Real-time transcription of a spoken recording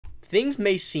things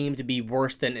may seem to be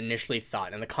worse than initially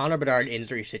thought in the Connor Bedard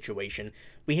injury situation.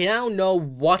 We now know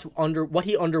what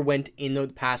he underwent in the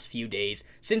past few days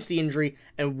since the injury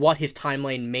and what his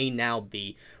timeline may now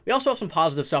be. We also have some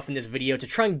positive stuff in this video to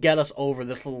try and get us over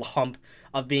this little hump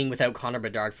of being without Connor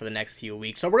Bedard for the next few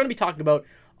weeks. So we're going to be talking about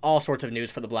all sorts of news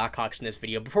for the Blackhawks in this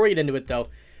video. Before we get into it though,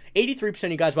 83%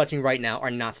 of you guys watching right now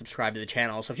are not subscribed to the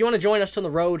channel. So if you want to join us on the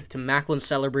road to Macklin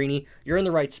Celebrini, you're in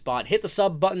the right spot. Hit the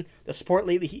sub button. The support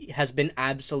lately has been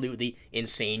absolutely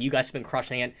insane. You guys have been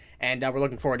crushing it, and we're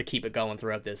looking forward to keep it going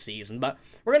throughout this season. But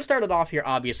we're going to start it off here,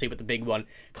 obviously, with the big one.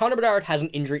 Connor Bedard has an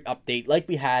injury update like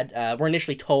we had. We're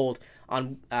initially told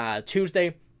on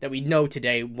Tuesday that we know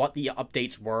today what the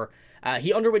updates were.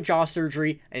 He underwent jaw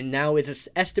surgery and now is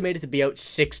estimated to be out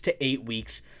 6 to 8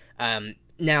 weeks.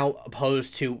 Now,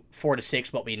 opposed to 4 to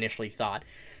 6, what we initially thought.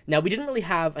 Now, we didn't really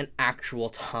have an actual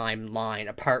timeline,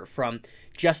 apart from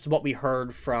just what we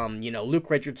heard from, Luke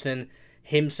Richardson,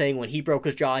 him saying when he broke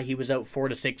his jaw, he was out 4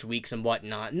 to 6 weeks and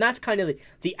whatnot. And that's kind of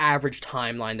the average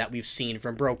timeline that we've seen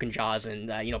from broken jaws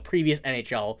and, previous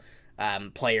NHL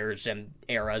players and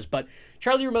eras. But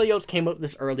Charlie Roumelio's came up with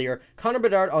this earlier. Connor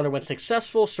Bedard underwent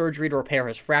successful surgery to repair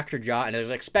his fractured jaw and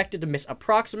is expected to miss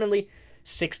approximately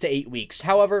 6 to 8 weeks.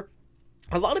 However,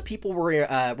 a lot of people were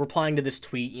replying to this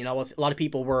tweet. A lot of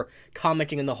people were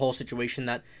commenting in the whole situation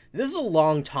that this is a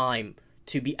long time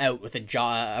to be out with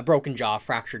a broken jaw,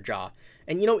 fractured jaw.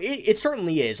 And, it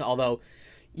certainly is, although,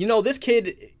 this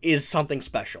kid is something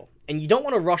special. And you don't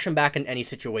want to rush him back in any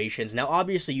situations. Now,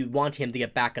 obviously, you want him to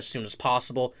get back as soon as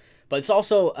possible, but it's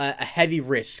also a heavy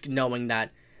risk knowing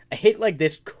that a hit like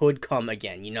this could come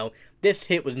again. This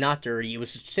hit was not dirty. It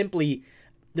was simply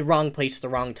the wrong place at the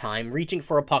wrong time, reaching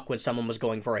for a puck when someone was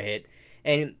going for a hit,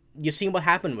 and you've seen what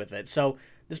happened with it. So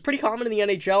this is pretty common in the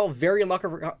NHL. Very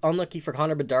unlucky for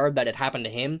Connor Bedard that it happened to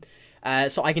him.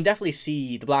 So I can definitely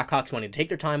see the Blackhawks wanting to take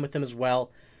their time with him as well.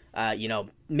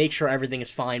 Make sure everything is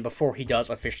fine before he does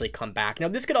officially come back. Now,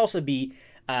 this could also be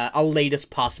a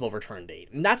latest possible return date,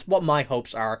 and that's what my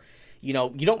hopes are. You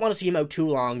don't want to see him out too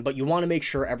long, but you want to make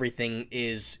sure everything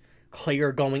is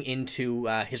clear going into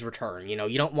his return.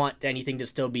 You don't want anything to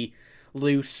still be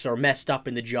loose or messed up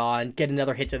in the jaw and get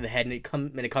another hit to the head and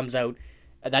it comes out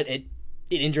that it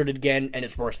injured it again and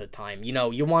it's worse at the time.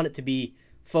 You want it to be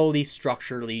fully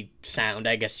structurally sound,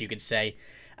 I guess you could say.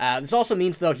 This also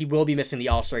means, though, he will be missing the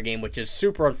All-Star game, which is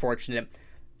super unfortunate.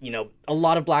 A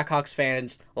lot of Blackhawks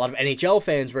fans, a lot of NHL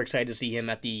fans were excited to see him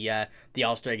at the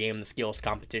All-Star game, the skills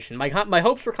competition. My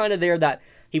hopes were kind of there that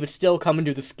he would still come and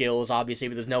do the skills, obviously,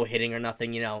 but there's no hitting or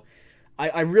nothing,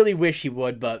 I really wish he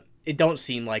would, but it don't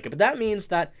seem like it. But that means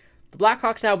that the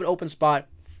Blackhawks now have an open spot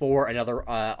for another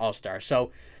All-Star.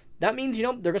 So that means,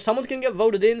 someone's going to get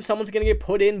voted in, someone's going to get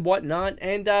put in, whatnot.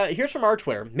 And here's from our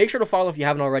Twitter. Make sure to follow if you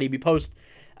haven't already. We post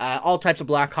all types of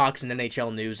Blackhawks and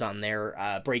NHL news on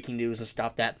there, breaking news and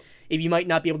stuff that if you might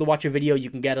not be able to watch a video, you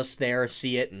can get us there,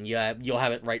 see it, and you'll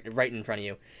have it right in front of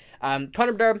you.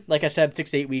 Connor Bedard, like I said,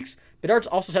 6 to 8 weeks. Bedard's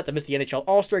also set to miss the NHL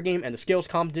All-Star game and the skills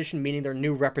competition, meaning their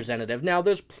new representative. Now,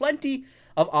 there's plenty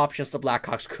of options the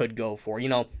Blackhawks could go for.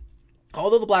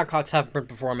 Although the Blackhawks haven't been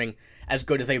performing as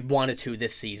good as they wanted to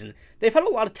this season, they've had a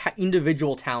lot of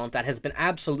individual talent that has been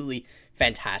absolutely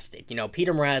fantastic.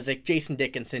 Peter Mrazek, Jason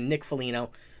Dickinson, Nick Foligno.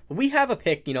 We have a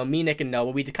pick, me, Nick, and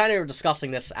Noah. We kind of were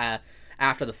discussing this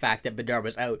after the fact that Bedard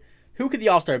was out. Who could the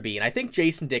All-Star be? And I think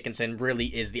Jason Dickinson really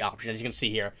is the option. As you can see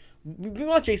here, we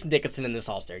want Jason Dickinson in this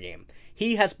All-Star game.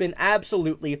 He has been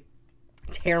absolutely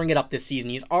tearing it up this season.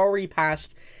 He's already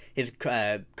passed his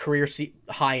career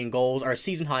high in goals, or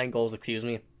season high in goals, excuse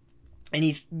me. And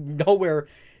he's nowhere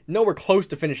close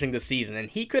to finishing this season. And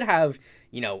he could have,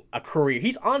 a career.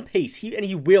 He's on pace.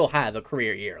 He will have a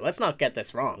career year. Let's not get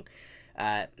this wrong.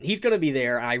 He's going to be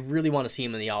there. I really want to see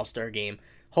him in the All-Star game.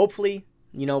 Hopefully,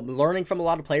 learning from a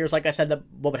lot of players. Like I said,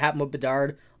 what would happen with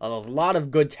Bedard, a lot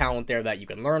of good talent there that you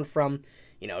can learn from.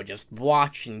 Just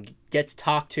watch and get to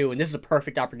talk to. And this is a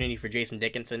perfect opportunity for Jason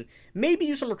Dickinson. Maybe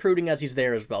do some recruiting as he's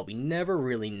there as well. We never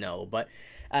really know. But,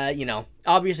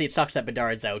 obviously it sucks that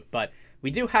Bedard's out. But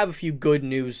we do have a few good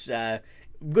news,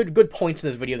 good points in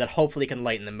this video that hopefully can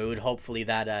lighten the mood. Hopefully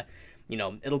that,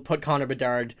 it'll put Connor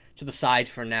Bedard to the side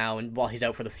for now and while he's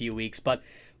out for the few weeks. But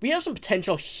we have some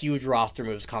potential huge roster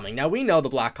moves coming. Now, we know the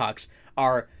Blackhawks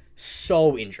are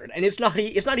so injured, and it's not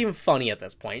even funny at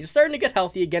this point. It's starting to get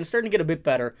healthy again, starting to get a bit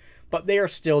better, but they are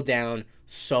still down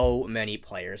so many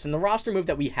players. And the roster move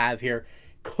that we have here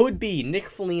could be Nick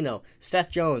Foligno,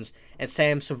 Seth Jones, and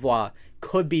Sam Savoie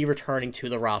could be returning to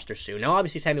the roster soon. Now,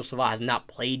 obviously, Samuel Savoie has not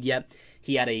played yet.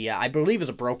 He had I believe it was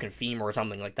a broken femur or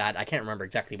something like that. I can't remember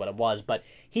exactly what it was, but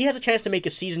he has a chance to make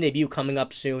a season debut coming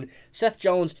up soon. Seth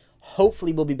Jones,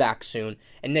 hopefully will be back soon.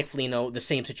 And Nick Foligno, the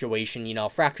same situation, you know,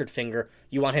 fractured finger.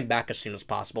 You want him back as soon as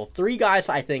possible. 3 guys,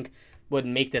 I think, would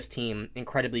make this team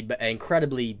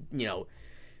incredibly, you know,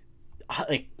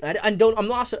 like, I'm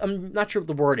not sure what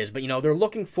the word is, but, you know, they're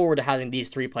looking forward to having these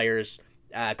 3 players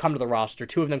come to the roster.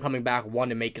 2 of them coming back, 1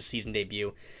 to make a season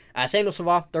debut. Samuel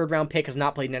Savoie, 3rd-round pick, has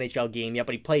not played an NHL game yet,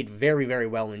 but he played very, very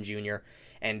well in junior.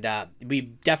 And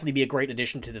we'd definitely be a great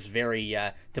addition to this very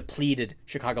depleted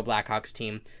Chicago Blackhawks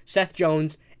team. Seth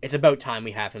Jones, it's about time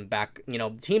we have him back. You know,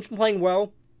 the team's been playing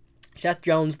well. Seth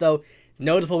Jones, though, is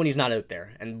noticeable when he's not out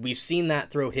there. And we've seen that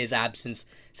throughout his absence.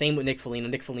 Same with Nick Foligno.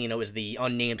 Nick Foligno is the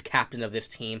unnamed captain of this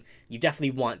team. You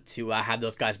definitely want to have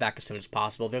those guys back as soon as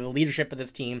possible. They're the leadership of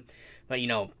this team. But, you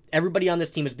know, everybody on this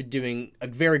team has been doing a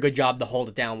very good job to hold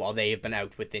it down while they have been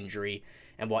out with injury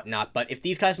and whatnot. But if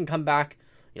these guys can come back,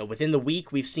 you know, within the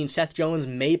week, we've seen Seth Jones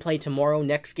may play tomorrow,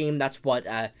 next game. That's what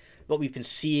we've been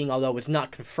seeing, although it's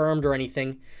not confirmed or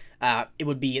anything. It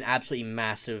would be an absolutely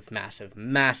massive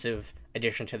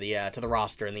addition to the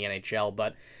roster in the NHL.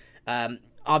 But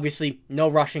obviously, no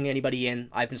rushing anybody in.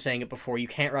 I've been saying it before. You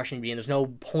can't rush anybody in. There's no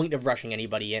point of rushing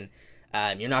anybody in.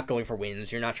 You're not going for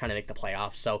wins. You're not trying to make the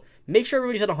playoffs. So make sure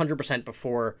everybody's at 100%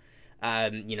 before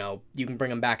you know, you can bring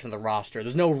them back into the roster.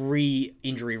 There's no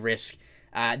re-injury risk.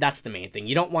 That's the main thing.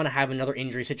 You don't want to have another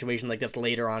injury situation like this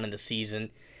later on in the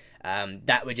season.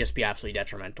 That would just be absolutely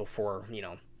detrimental for, you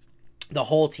know, the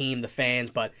whole team, the fans.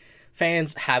 But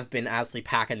fans have been absolutely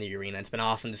packing the arena. It's been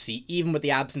awesome to see, even with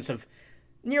the absence of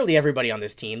nearly everybody on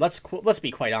this team. Let's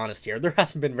be quite honest here. There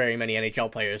hasn't been very many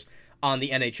NHL players on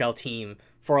the NHL team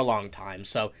for a long time.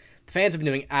 So the fans have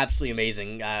been doing absolutely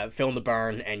amazing, filling the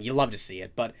barn, and you love to see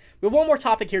it. But we have one more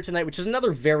topic here tonight, which is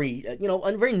another very, you know,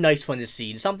 a very nice one to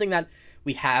see. Something that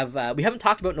we haven't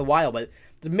talked about in a while, but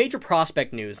the major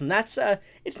prospect news, and that's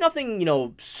it's nothing, you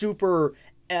know, super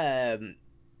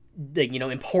you know,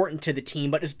 important to the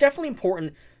team, but it's definitely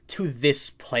important to this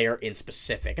player in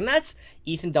specific, and that's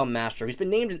Ethan Del Mastro. He's been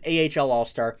named an AHL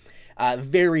All-Star.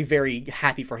 Very, very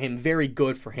happy for him. Very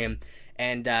good for him,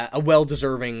 and a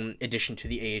well-deserving addition to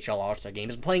the AHL All-Star game.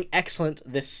 He's been playing excellent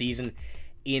this season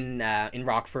in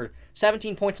Rockford.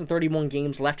 17 points in 31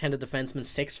 games. Left-handed defenseman,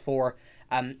 6'4".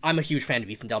 I'm a huge fan of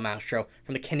Ethan Del Mastro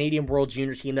from the Canadian World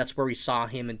Junior team. That's where we saw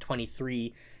him in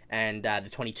 23 and the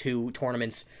 22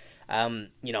 tournaments.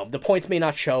 You know, the points may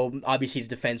not show, obviously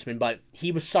he's a defenseman, but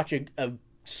he was such a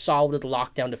solid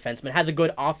lockdown defenseman. Has a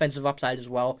good offensive upside as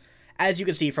well, as you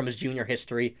can see from his junior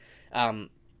history.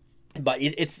 But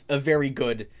it's a very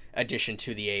good addition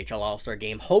to the AHL All-Star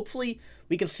game. Hopefully,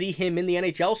 we can see him in the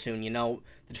NHL soon. You know,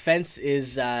 the defense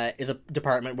is a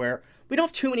department where we don't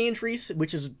have too many injuries,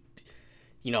 which is,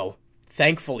 you know,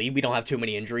 thankfully, we don't have too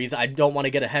many injuries. I don't want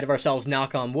to get ahead of ourselves,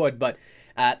 knock on wood, but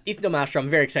Ethan Del Mastro, I'm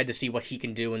very excited to see what he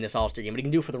can do in this All-Star game, what he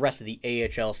can do for the rest of the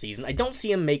AHL season. I don't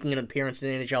see him making an appearance in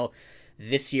the NHL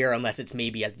this year, unless it's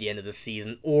maybe at the end of the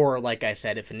season, or, like I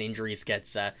said, if an injury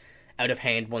gets out of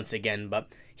hand once again,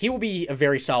 but he will be a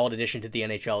very solid addition to the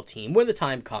NHL team when the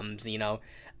time comes, you know.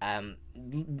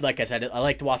 Like I said, I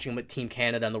liked watching him with Team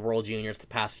Canada and the World Juniors the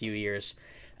past few years.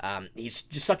 He's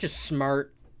just such a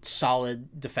smart, solid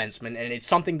defenseman, and it's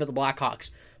something that the Blackhawks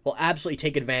will absolutely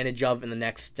take advantage of in the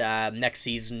next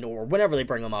season or whenever they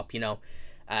bring him up. You know,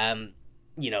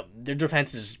 their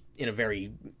defense is in a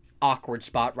very awkward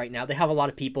spot right now. They have a lot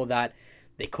of people that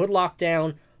they could lock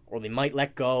down or they might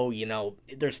let go. You know,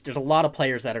 there's a lot of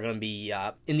players that are going to be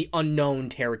in the unknown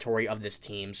territory of this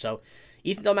team. So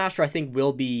Ethan Del Mastro, I think,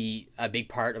 will be a big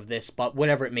part of this, but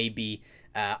whenever it may be,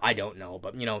 I don't know.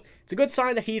 But, you know, it's a good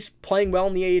sign that he's playing well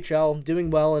in the AHL,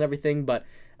 doing well and everything. But,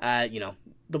 you know,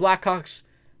 the Blackhawks,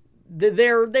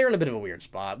 they're in a bit of a weird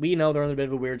spot. We know they're in a bit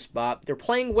of a weird spot. They're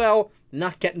playing well,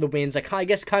 not getting the wins. I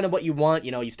guess kind of what you want.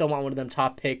 You know, you still want one of them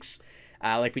top picks,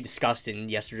 like we discussed in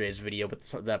yesterday's video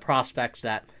with the prospects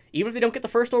that even if they don't get the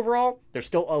first overall, there's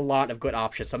still a lot of good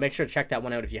options. So make sure to check that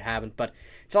one out if you haven't. But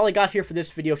it's all I got here for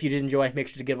this video. If you did enjoy, make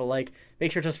sure to give a like.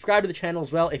 Make sure to subscribe to the channel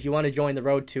as well if you want to join the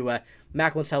road to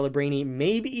Macklin Celebrini.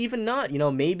 Maybe even not. You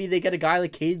know, maybe they get a guy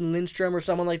like Caden Lindstrom or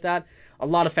someone like that. A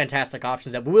lot of fantastic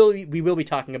options that we will be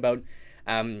talking about,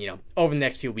 you know, over the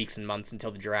next few weeks and months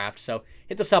until the draft. So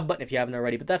hit the sub button if you haven't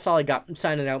already. But that's all I got. I'm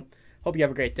signing out. Hope you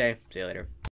have a great day. See you later.